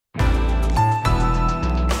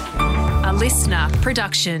listener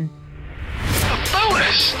production.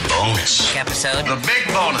 Bonus episode. The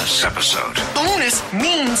big bonus episode. Bonus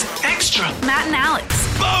means extra. Matt and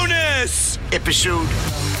Alex. Bonus episode.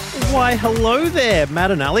 Why, hello there, Matt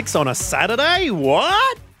and Alex on a Saturday.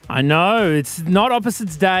 What? I know, it's not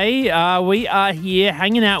Opposites Day. We are here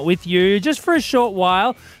hanging out with you just for a short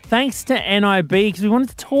while, thanks to NIB, because we wanted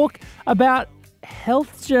to talk about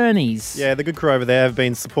health journeys. Yeah, the good crew over there have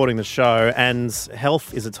been supporting the show, and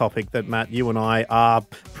health is a topic that, Matt, you and I are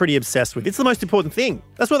pretty obsessed with. It's the most important thing.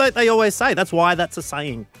 That's what they always say. That's why that's a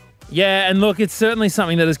saying. Yeah, and look, it's certainly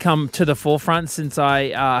something that has come to the forefront since I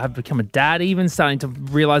have become a dad, even starting to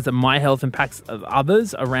realise that my health impacts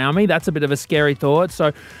others around me. That's a bit of a scary thought.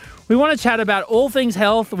 So we want to chat about all things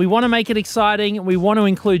health. We want to make it exciting. We want to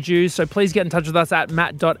include you. So please get in touch with us at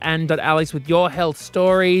matt.and.alex with your health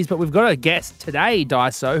stories. But we've got a guest today,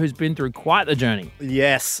 Daiso, who's been through quite the journey.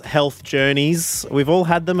 Yes, health journeys. We've all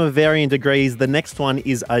had them of varying degrees. The next one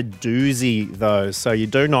is a doozy, though, so you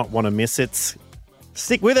do not want to miss it.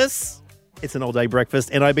 Stick with us. It's an all-day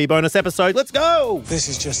breakfast NIB bonus episode. Let's go. This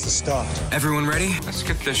is just the start. Everyone ready? Let's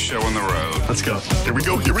get this show on the road. Let's go. Here we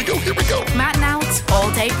go. Matt and Alex all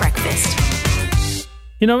day breakfast.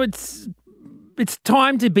 You know, it's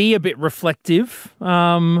time to be a bit reflective.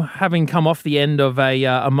 Having come off the end of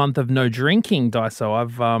a month of no drinking,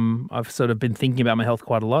 Daiso, I've sort of been thinking about my health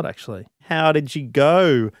quite a lot, actually. How did you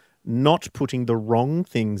go? Not putting the wrong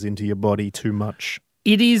things into your body too much.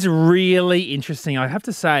 It is really interesting, I have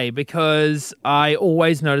to say, because I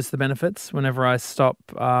always notice the benefits whenever I stop,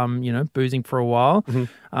 boozing for a while.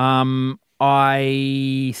 Mm-hmm.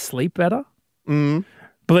 I sleep better. Mm.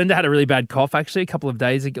 Belinda had a really bad cough, actually, a couple of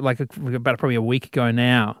days ago, about probably a week ago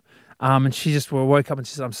now. And she just woke up and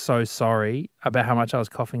she said, "I'm so sorry about how much I was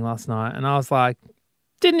coughing last night." And I was like,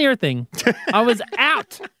 didn't hear a thing. I was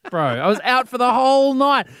out, bro. I was out for the whole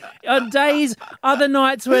night. Other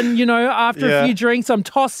nights when, after a few drinks, I'm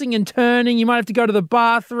tossing and turning. You might have to go to the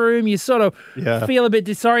bathroom. You sort of feel a bit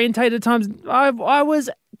disorientated at times. I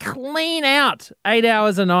was clean out 8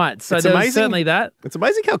 hours a night. So there was certainly that. It's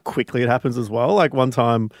amazing how quickly it happens as well. Like one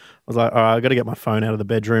time I was like, all right, I've got to get my phone out of the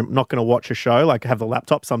bedroom. I'm not going to watch a show, like have the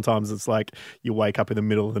laptop. Sometimes it's like you wake up in the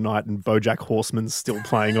middle of the night and BoJack Horseman's still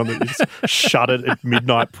playing on it. You just shut it at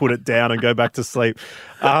midnight, put it down and go back to sleep.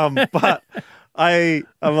 But I'm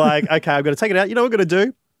like, okay, I've got to take it out. You know what I'm going to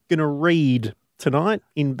do? Going to read tonight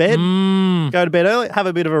in bed, go to bed early, have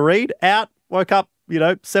a bit of a read, out, woke up,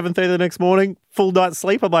 7:30 the next morning, full night's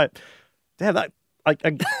sleep. I'm like, damn,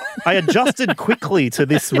 I adjusted quickly to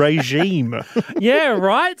this regime. Yeah,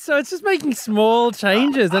 right? So it's just making small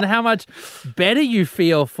changes and how much better you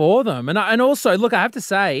feel for them. And also, look, I have to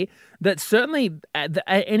say that certainly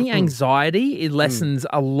any anxiety, it lessens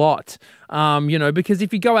a lot, because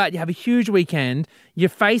if you go out, you have a huge weekend, you're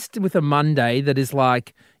faced with a Monday that is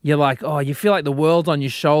like, you're like, oh, you feel like the world's on your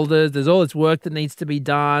shoulders. There's all this work that needs to be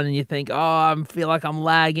done. And you think, oh, I feel like I'm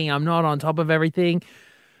lagging. I'm not on top of everything.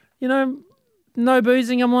 No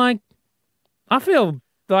boozing. I'm like, I feel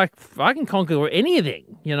like I can conquer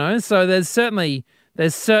anything, So there's certainly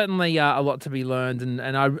a lot to be learned.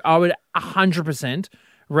 And I would 100%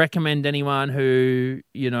 recommend anyone who,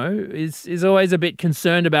 is always a bit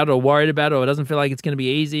concerned about it or worried about it or doesn't feel like it's going to be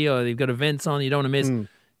easy or they've got events on you don't want to miss.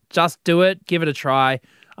 Just do it. Give it a try.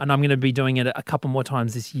 And I'm going to be doing it a couple more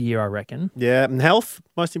times this year, I reckon. Yeah, and health,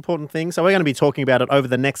 most important thing. So we're going to be talking about it over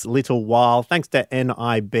the next little while. Thanks to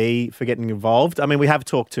NIB for getting involved. I mean, we have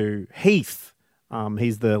talked to Heath.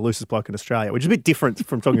 He's the loosest bloke in Australia, which is a bit different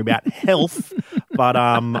from talking about health. But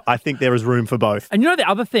I think there is room for both. And the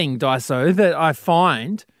other thing, Daiso, that I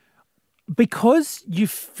find, because you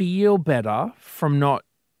feel better from not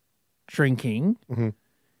drinking,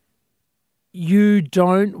 you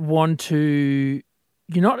don't want to...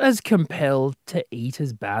 You're not as compelled to eat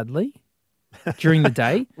as badly during the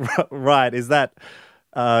day. Right. Is that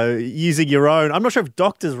using your own? I'm not sure if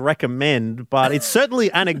doctors recommend, but it's certainly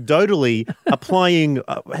anecdotally applying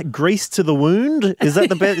grease to the wound. Is that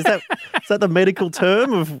the medical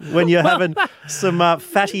term of when you're having some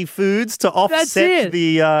fatty foods to offset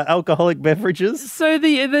the alcoholic beverages? So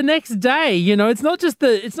the next day, it's not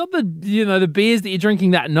the beers that you're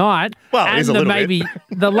drinking that night. Well, it is a little maybe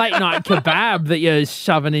bit. The late night kebab that you're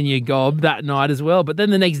shoving in your gob that night as well. But then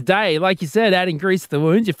the next day, like you said, adding grease to the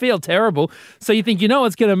wounds, you feel terrible. So you think,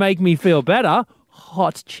 what's going to make me feel better?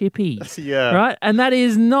 Hot chippies. Yeah. Right? And that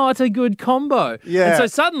is not a good combo. Yeah. And so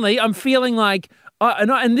suddenly I'm feeling like,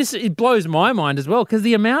 it blows my mind as well, because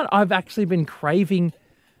the amount I've actually been craving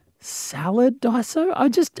salad,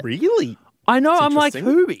 Daiso, Really? I know. I'm like,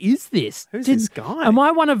 who is this? Who's this guy? Am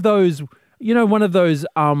I one of those one of those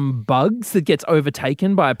bugs that gets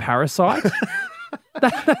overtaken by a parasite?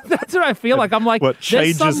 That's what I feel like. I'm like, What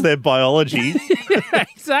changes their biology? Yeah,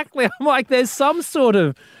 exactly. I'm like, there's some sort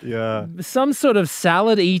of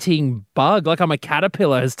salad eating bug, like I'm a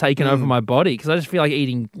caterpillar, has taken over my body because I just feel like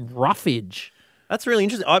eating roughage. That's really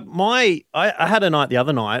interesting. I had a night the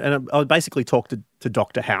other night, and I basically talked to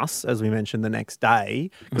Dr. House, as we mentioned, the next day,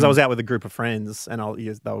 because I was out with a group of friends, and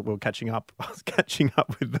we were catching up. I was catching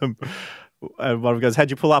up with them. And one of them goes, "How'd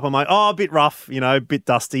you pull up?" I'm like, "Oh, a bit rough, a bit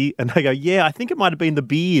dusty." And they go, "Yeah, I think it might have been the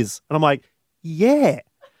beers." And I'm like, Yeah,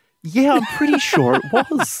 I'm pretty sure it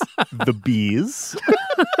was the beers.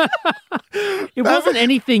 It wasn't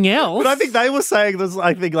anything else. But I think they were saying this.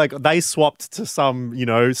 I think like they swapped to some,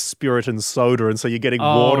 spirit and soda, and so you're getting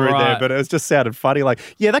water in there. But it just sounded funny. Like,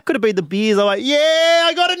 yeah, that could have been the beers. I'm like, yeah,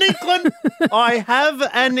 I got an inkling. I have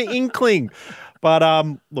an inkling. But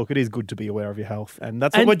look, it is good to be aware of your health, and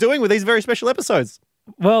that's what we're doing with these very special episodes.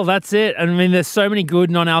 Well, that's it. I mean, there's so many good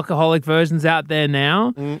non-alcoholic versions out there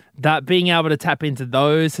now that being able to tap into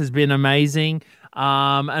those has been amazing.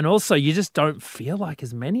 And also, you just don't feel like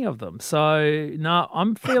as many of them. So, no,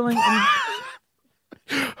 I'm feeling...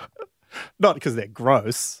 Not because they're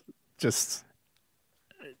gross, just...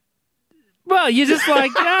 Well, you're just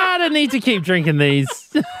like, I don't need to keep drinking these.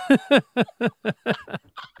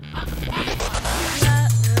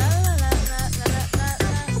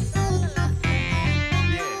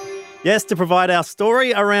 Yes, to provide our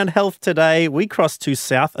story around health today, we cross to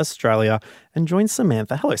South Australia and join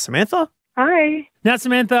Samantha. Hello, Samantha. Hi. Now,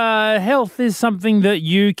 Samantha, health is something that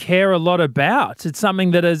you care a lot about. It's something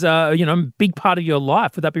that is a big part of your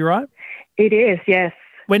life. Would that be right? It is, yes.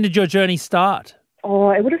 When did your journey start? Oh,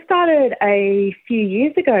 it would have started a few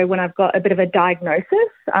years ago when I've got a bit of a diagnosis.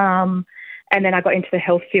 And then I got into the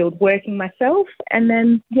health field working myself. And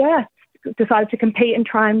then, decided to compete and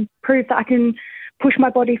try and prove that I can push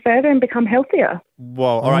my body further and become healthier.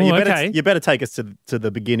 Well, all right. You better take us to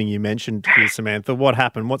the beginning you mentioned here, Samantha. What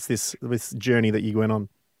happened? What's this journey that you went on?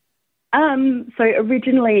 So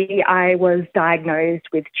originally I was diagnosed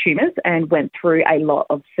with tumours and went through a lot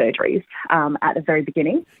of surgeries at the very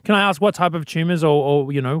beginning. Can I ask what type of tumours or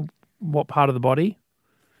what part of the body?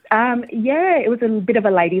 It was a bit of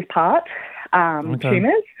a lady's part,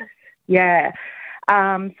 tumours. Yeah.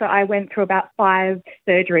 So I went through about 5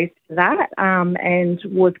 surgeries for that and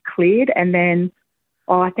was cleared. And then,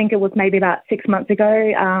 I think it was maybe about 6 months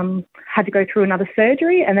ago, had to go through another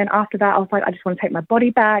surgery. And then after that, I was like, I just want to take my body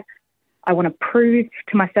back. I want to prove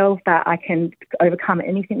to myself that I can overcome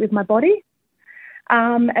anything with my body.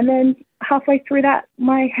 And then halfway through that,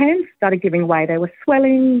 my hands started giving way. They were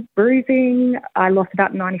swelling, bruising. I lost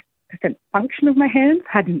about 90% function of my hands.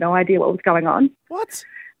 Had no idea what was going on. What?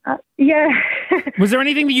 Yeah. Was there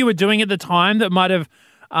anything that you were doing at the time that might have,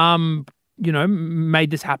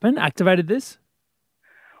 made this happen, activated this?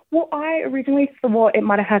 Well, I originally thought it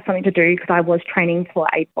might have had something to do because I was training for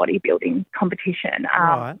a bodybuilding competition.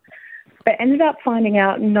 Right. But ended up finding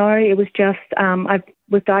out, no, it was just I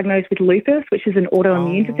was diagnosed with lupus, which is an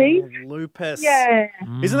autoimmune disease. Lupus. Yeah.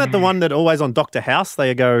 Isn't that the one that always on Dr. House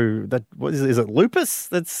they go, is it lupus?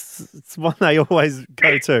 It's one they always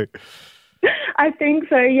go to. I think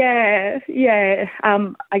so, yeah.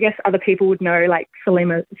 I guess other people would know, like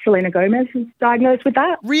Selena Gomez was diagnosed with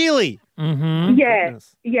that. Really? Mm-hmm. Yeah,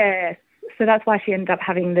 Goodness. yeah. So that's why she ended up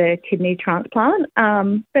having the kidney transplant.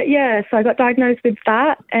 So I got diagnosed with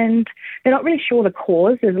that, and they're not really sure the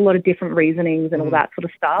cause. There's a lot of different reasonings and all that sort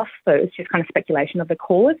of stuff. So it's just kind of speculation of the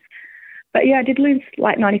cause. But yeah, I did lose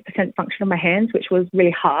like 90% function of my hands, which was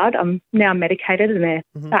really hard. I'm now medicated, and they're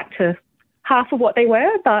back to half of what they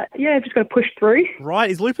were. But yeah, I've just got to push through. Right.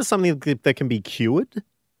 Is lupus something that can be cured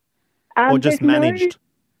or just managed?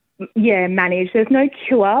 Managed. There's no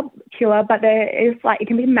cure, but there is it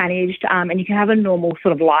can be managed, and you can have a normal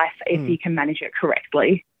sort of life if you can manage it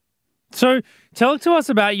correctly. So tell to us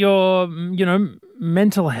about your,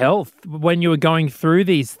 mental health when you were going through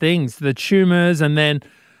these things, the tumours and then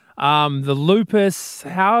the lupus.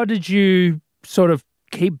 How did you sort of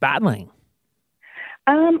keep battling?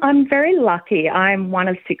 I'm very lucky. I'm one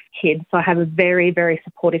of 6 kids, so I have a very, very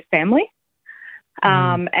supportive family.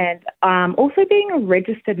 And also being a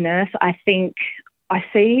registered nurse, I think I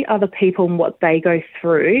see other people and what they go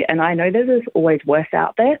through, and I know there's always worse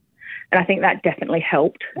out there. And I think that definitely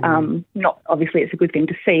helped. Not obviously it's a good thing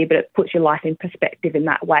to see, but it puts your life in perspective in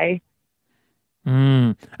that way.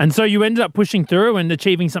 And so you ended up pushing through and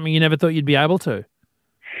achieving something you never thought you'd be able to.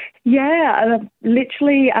 Yeah, I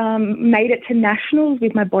literally made it to nationals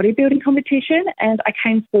with my bodybuilding competition, and I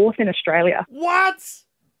came 4th in Australia. What?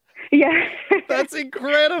 Yeah. That's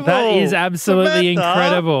incredible. That is absolutely Samantha.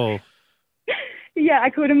 incredible. Yeah, I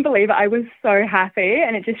couldn't believe it. I was so happy,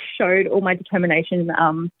 and it just showed all my determination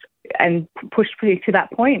and pushed me to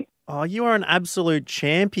that point. Oh, you are an absolute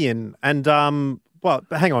champion. And, well,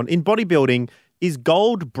 hang on. In bodybuilding, is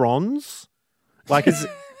gold bronze? Like, are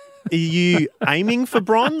you aiming for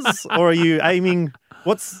bronze or are you aiming...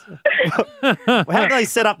 How do they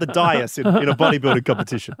set up the dais in a bodybuilding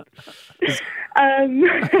competition?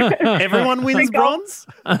 Everyone wins bronze?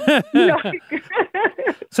 No.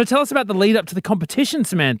 So tell us about the lead up to the competition,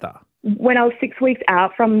 Samantha. When I was 6 weeks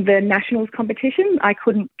out from the nationals competition, I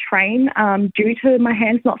couldn't train due to my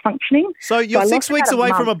hands not functioning. So you're I 6 lost weeks about a away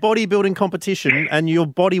from a month. bodybuilding competition and your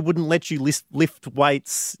body wouldn't let you lift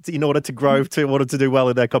weights in order to grow, in order to do well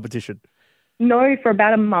in that competition? No, for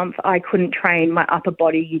about a month, I couldn't train my upper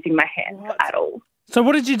body using my hands at all. So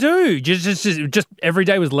what did you do? Just every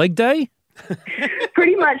day was leg day?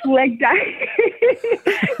 Pretty much leg day.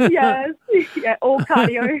 Yes, yeah, all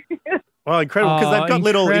cardio. Well, incredible, because they've got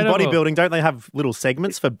little, in incredible. bodybuilding, don't they have little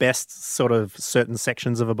segments for best sort of certain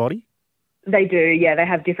sections of a body? They do, yeah. They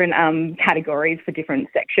have different categories for different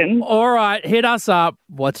sections. All right, hit us up.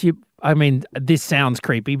 This sounds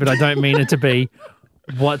creepy, but I don't mean it to be.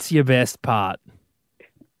 What's your best part?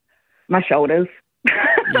 My shoulders.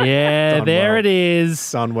 Yeah, Done there well. it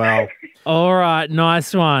is. Done well. All right,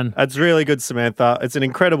 nice one. That's really good, Samantha. It's an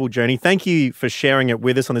incredible journey. Thank you for sharing it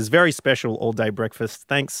with us on this very special all-day breakfast.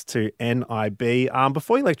 Thanks to NIB.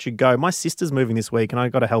 Before we let you go, my sister's moving this week and I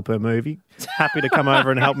got to help her move. You happy to come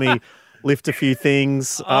over and help me lift a few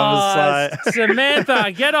things? I was like,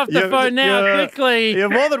 Samantha, get off the phone now, quickly. You're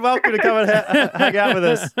more than welcome to come and hang out with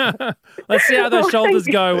us. Let's see how those shoulders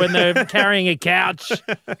go when they're carrying a couch.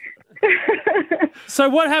 So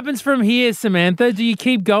what happens from here, Samantha? Do you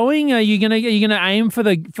keep going? Are you gonna aim for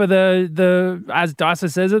the as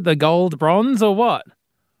Dysa says it, the gold, bronze, or what?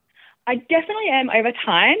 I definitely am over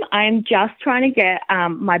time. I'm just trying to get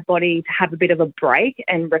my body to have a bit of a break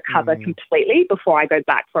and recover completely before I go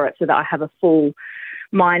back for it so that I have a full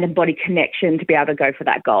mind and body connection to be able to go for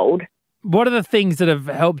that gold. What are the things that have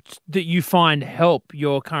helped that you find help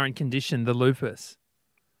your current condition, the lupus?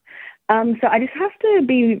 So I just have to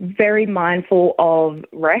be very mindful of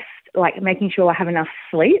rest, like making sure I have enough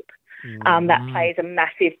sleep. That plays a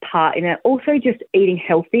massive part in it. Also just eating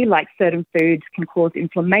healthy, like certain foods can cause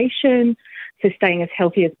inflammation, so staying as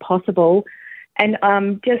healthy as possible. And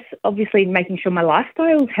just obviously making sure my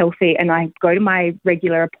lifestyle is healthy and I go to my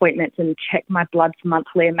regular appointments and check my bloods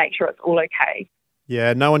monthly and make sure it's all okay.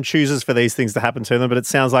 Yeah, no one chooses for these things to happen to them, but it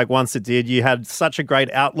sounds like once it did, you had such a great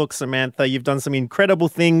outlook, Samantha. You've done some incredible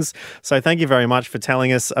things. So thank you very much for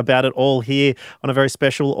telling us about it all here on a very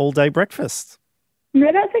special all-day breakfast. No,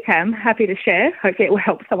 that's okay. I'm happy to share. Hopefully it will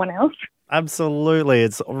help someone else. Absolutely.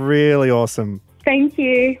 It's really awesome. Thank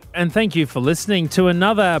you. And thank you for listening to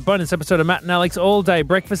another bonus episode of Matt and Alex All Day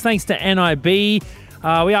Breakfast. Thanks to NIB.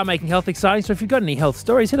 We are making health exciting, so if you've got any health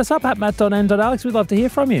stories, hit us up at matt.n.alex. We'd love to hear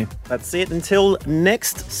from you. That's it. Until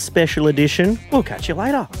next special edition, we'll catch you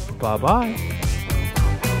later. Bye-bye.